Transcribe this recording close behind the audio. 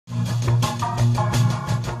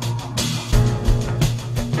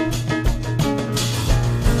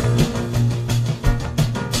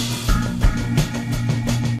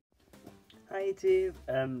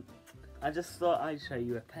I just thought I'd show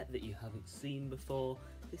you a pet that you haven't seen before.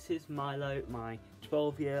 This is Milo, my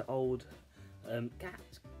 12-year-old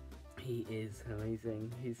cat. He is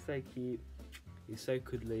amazing. He's so cute. He's so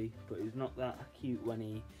cuddly, but he's not that cute when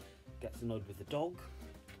he gets annoyed with the dog.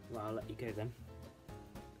 Well, I'll let you go then.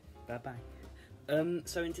 Bye-bye.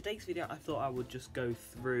 So in today's video, I thought I would just go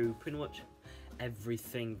through pretty much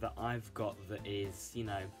everything that I've got that is, you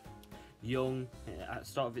know, young at the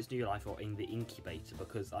start of its new life or in the incubator,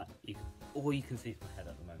 because all you can see is my head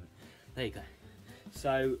at the moment. There you go.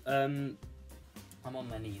 So I'm on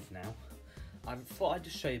my knees now. I thought I'd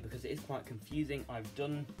just show you because it is quite confusing. I've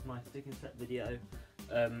done my stick and set video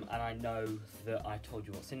and I know that I told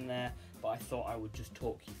you what's in there, but I thought I would just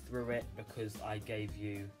talk you through it because I gave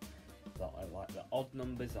you like the odd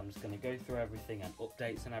numbers. I'm just going to go through everything and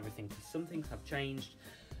updates and everything, because some things have changed.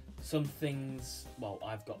 Some things, well,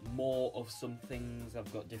 I've got more of some things,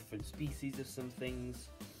 I've got different species of some things.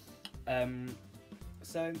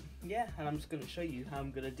 So yeah, and I'm just going to show you how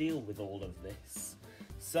I'm going to deal with all of this.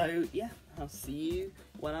 So yeah, I'll see you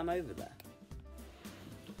when I'm over there.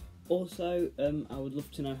 Also, I would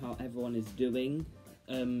love to know how everyone is doing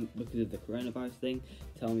because of the coronavirus thing.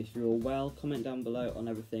 Tell me if you're all well. Comment down below on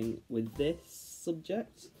everything with this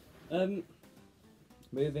subject.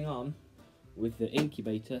 Moving on with the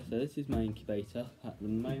incubator. So this is my incubator at the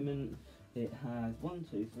moment. It has 1,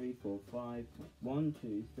 2, 3, 4, 5, 1,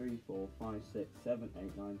 2, 3, 4, 5, 6, 7,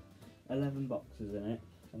 8, 9, 11 boxes in it,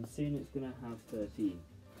 and soon it's going to have 13.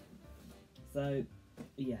 So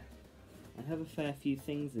yeah, I have a fair few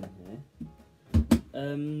things in here.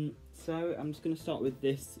 So I'm just going to start with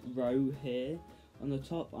this row here. On the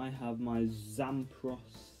top I have my Zampros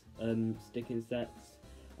sticking sets.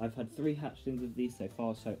 I've had 3 hatchlings of these so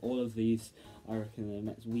far, so all of these, I reckon in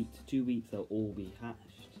the next week to 2 weeks, they'll all be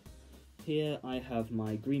hatched. Here I have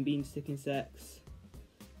my green bean sticking sets.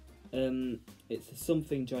 It's a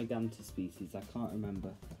something gigantic species, I can't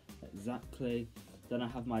remember exactly. Then I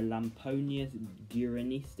have my Lamponia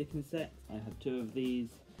Durani sticking sets. I have 2 of these,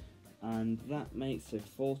 and that makes a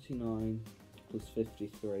 49 plus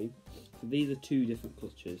 53. So these are 2 different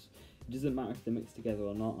clutches. It doesn't matter if they're mixed together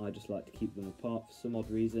or not, I just like to keep them apart for some odd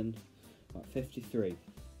reason. Right, 53.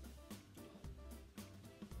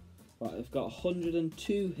 Right, I've got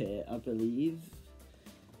 102 here, I believe.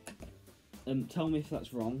 Tell me if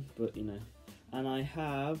that's wrong, but you know. And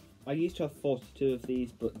I used to have 42 of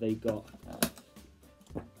these, but they got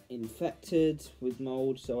infected with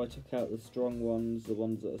mould, so I took out the strong ones, the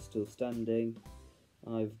ones that are still standing.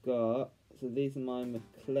 I've got, so these are my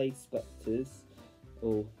Maclay Spectres,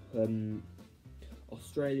 or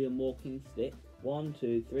Australian walking stick. 1,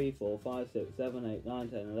 2, 3, 4, 5, 6, 7, 8, 9,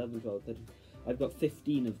 10, 11, 12, 13. I've got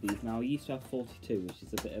 15 of these now. I used to have 42, which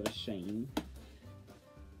is a bit of a shame.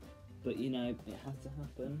 But you know, it had to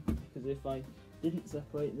happen, because if I didn't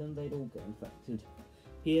separate them, they'd all get infected.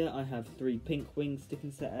 Here I have 3 pink wing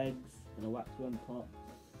sticking set eggs in a waxworm pot.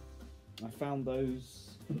 I found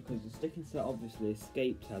those because the sticking set obviously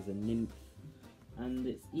escaped as a nymph, and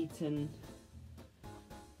it's eaten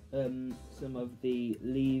some of the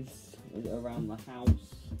leaves around the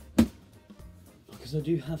house. Because I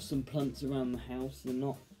do have some plants around the house. They're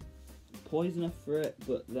not poisonous for it,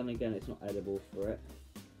 but then again it's not edible for it.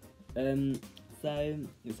 So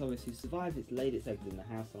it's obviously survived, it's laid its eggs in the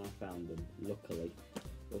house, and I found them, luckily.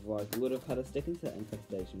 Otherwise we would have had a stick and set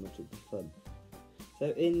infestation, which would be fun.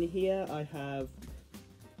 So in here I have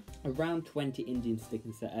around 20 Indian stick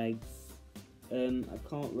and set eggs. I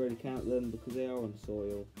can't really count them because they are on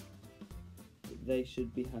soil. But they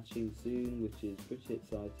should be hatching soon, which is pretty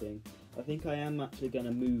exciting. I think I am actually going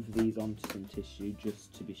to move these onto some tissue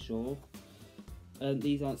just to be sure.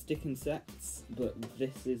 These aren't stick and sets, but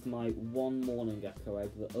this is my 1 morning gecko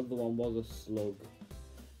egg. The other one was a slug.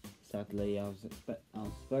 Sadly, I was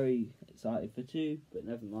very excited for 2, but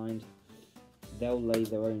never mind. They'll lay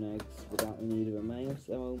their own eggs without the need of a male,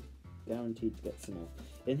 so I'll guaranteed to get some more.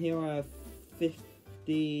 In here I have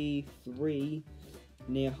 53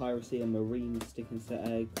 near Hyraceae marine stick and set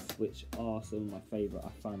eggs, which are some of my favourite.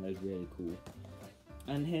 I find those really cool.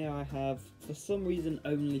 And here I have, for some reason,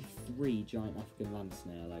 only 3 giant African land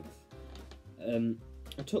snail eggs.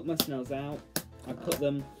 I took my snails out. I put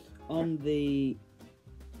them on the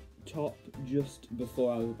top just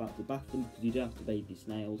before I was about to bath them, because you don't have to baby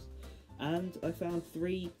snails. And I found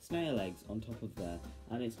 3 snail eggs on top of there,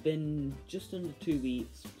 and it's been just under 2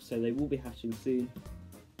 weeks, so they will be hatching soon.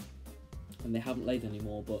 And they haven't laid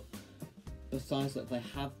anymore, but besides that, they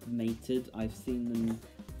have mated. I've seen them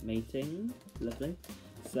mating. Lovely.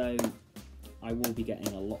 So I will be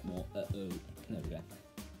getting a lot more. There we go.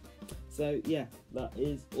 So yeah, that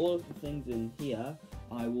is all of the things in here.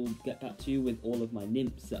 I will get back to you with all of my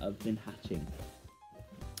nymphs that have been hatching.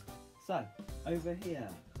 So, over here,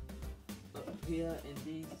 up here in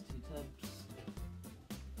these 2 tubs,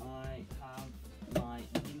 I have my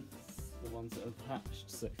nymphs, the ones that have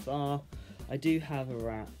hatched so far. I do have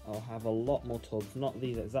I'll have a lot more tubs, not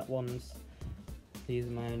these exact ones. These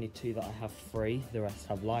are my only 2 that I have free, the rest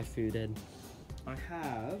have live food in. I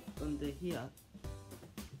have under here,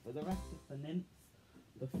 for the rest of the nymphs,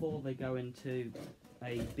 before they go into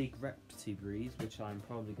a big repti-breeze, which I'm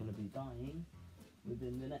probably going to be buying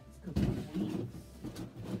within the next couple of weeks.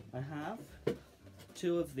 I have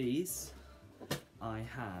 2 of these. I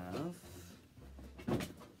have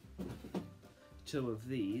 2 of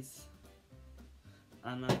these.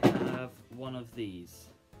 And I have 1 of these.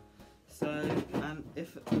 So,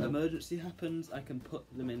 if an emergency happens, I can put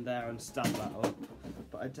them in there and stand that up.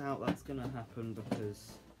 But I doubt that's going to happen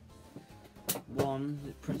because 1,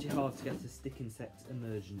 it's pretty hard to get a stick insect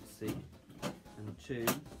emergency, and 2,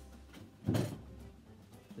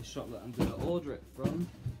 the shop that I'm going to order it from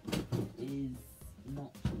is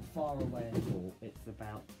not far away at all. It's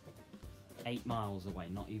about 8 miles away,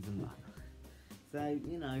 not even that. So,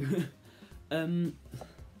 you know,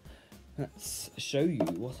 let's show you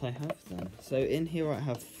what I have then. So in here I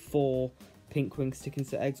have 4 pink wing stick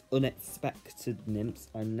insect eggs, unexpected nymphs.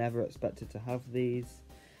 I never expected to have these.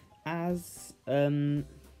 As I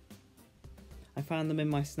found them in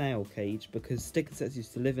my snail cage because stick insects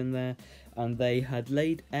used to live in there, and they had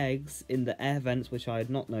laid eggs in the air vents, which I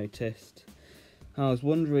had not noticed. I was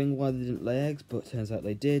wondering why they didn't lay eggs, but it turns out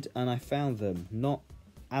they did, and I found them not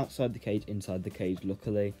outside the cage, inside the cage,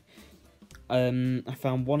 luckily. I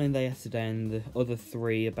found 1 in there yesterday and the other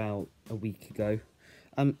 3 about a week ago.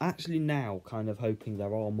 I'm actually now kind of hoping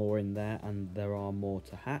there are more in there and there are more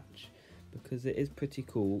to hatch, because it is pretty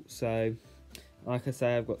cool. So, like I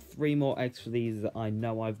say, I've got 3 more eggs for these that I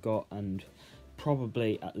know I've got, and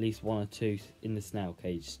probably at least 1 or 2 in the snail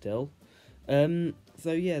cage still.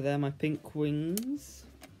 So yeah, they're my pink wings.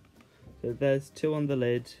 So there's 2 on the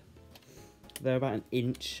lid. They're about 1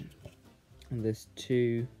 inch, and there's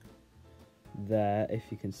 2 there, if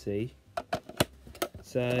you can see.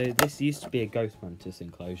 So this used to be a ghost mantis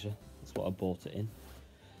enclosure. That's what I bought it in.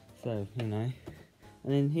 So, you know.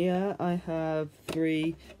 And in here I have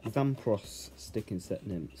 3 Zampros stick insect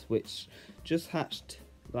nymphs, which just hatched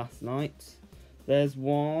last night. There's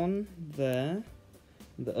 1 there,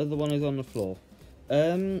 and the other one is on the floor.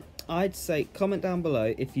 I'd say comment down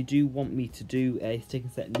below if you do want me to do a stick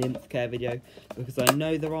insect nymph care video, because I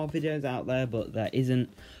know there are videos out there, but there isn't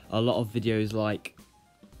a lot of videos like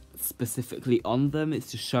specifically on them.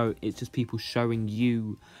 It's just people showing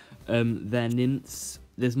you their nymphs.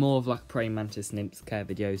 There's more of like praying mantis nymphs care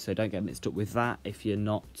videos, so don't get mixed up with that if you're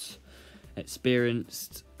not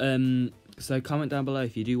experienced. So comment down below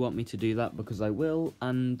if you do want me to do that, because I will,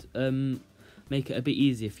 and make it a bit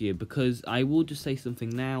easier for you, because I will just say something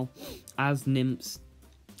now. As nymphs,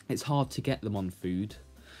 it's hard to get them on food.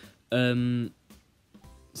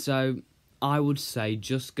 So I would say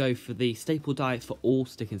just go for the staple diet for all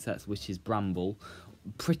stick insects, which is bramble.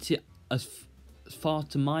 As far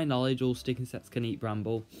to my knowledge, all stick insects can eat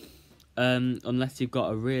bramble, unless you've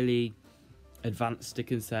got a really advanced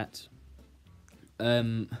stick insect.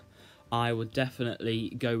 I would definitely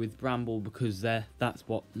go with bramble, because that's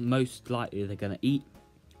what most likely they're going to eat.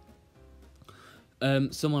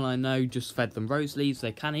 Someone I know just fed them rose leaves.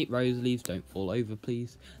 They can eat rose leaves, don't fall over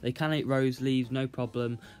please. They can eat rose leaves, no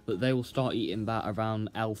problem, but they will start eating that around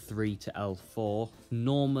L3 to L4.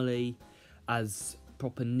 Normally, as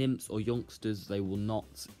proper nymphs or youngsters, they will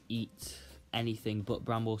not eat anything but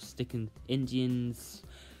bramble. Sticking Indians,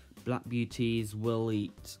 black beauties will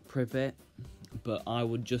eat privet. But I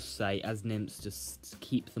would just say, as nymphs, just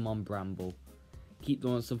keep them on bramble. Keep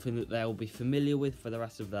them on something that they'll be familiar with for the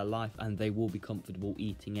rest of their life, and they will be comfortable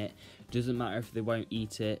eating it. Doesn't matter if they won't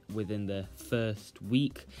eat it within the first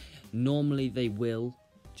week. Normally they will,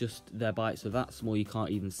 just their bites are that small you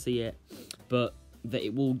can't even see it. But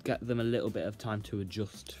it will get them a little bit of time to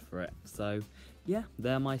adjust for it. So yeah,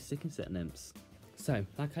 they're my stick insect nymphs. So,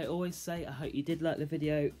 like I always say, I hope you did like the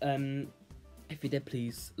video. If you did,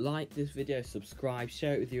 please like this video, subscribe,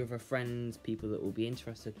 share it with your other friends, people that will be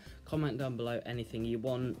interested. Comment down below anything you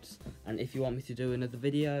want, and if you want me to do another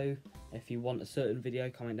video, if you want a certain video,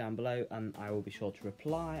 comment down below and I will be sure to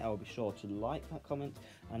reply. I will be sure to like that comment,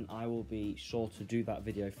 and I will be sure to do that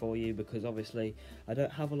video for you, because obviously I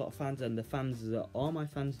don't have a lot of fans, and the fans that are my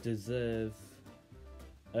fans deserve,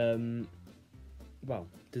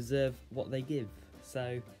 deserve what they give.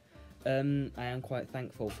 So I am quite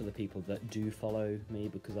thankful for the people that do follow me,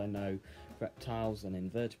 because I know reptiles and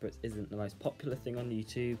invertebrates isn't the most popular thing on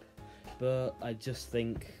YouTube, but I just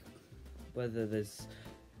think whether there's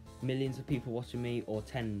millions of people watching me or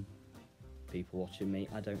 10 people watching me,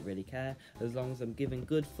 I don't really care. As long as I'm giving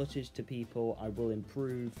good footage to people, I will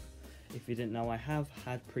improve. If you didn't know, I have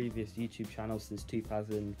had previous YouTube channels since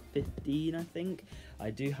 2015, I think. I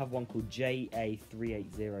do have one called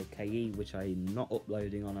JA380KE, which I'm not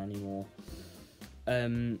uploading on anymore.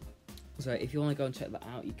 So if you want to go and check that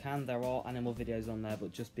out, you can. There are animal videos on there,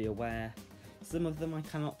 but just be aware. Some of them I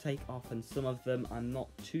cannot take off, and some of them I'm not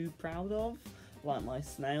too proud of. Like my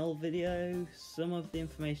snail video, some of the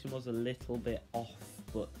information was a little bit off,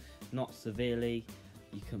 but not severely.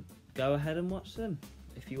 You can go ahead and watch them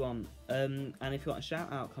if you want. And if you want a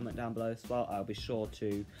shout out, comment down below as well. I'll be sure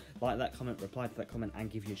to like that comment, reply to that comment, and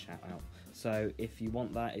give you a shout out. So if you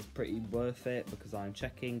want that, it's pretty worth it, because I'm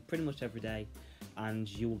checking pretty much every day, and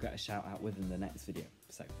you will get a shout out within the next video.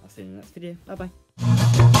 So I'll see you in the next video. Bye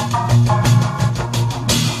bye.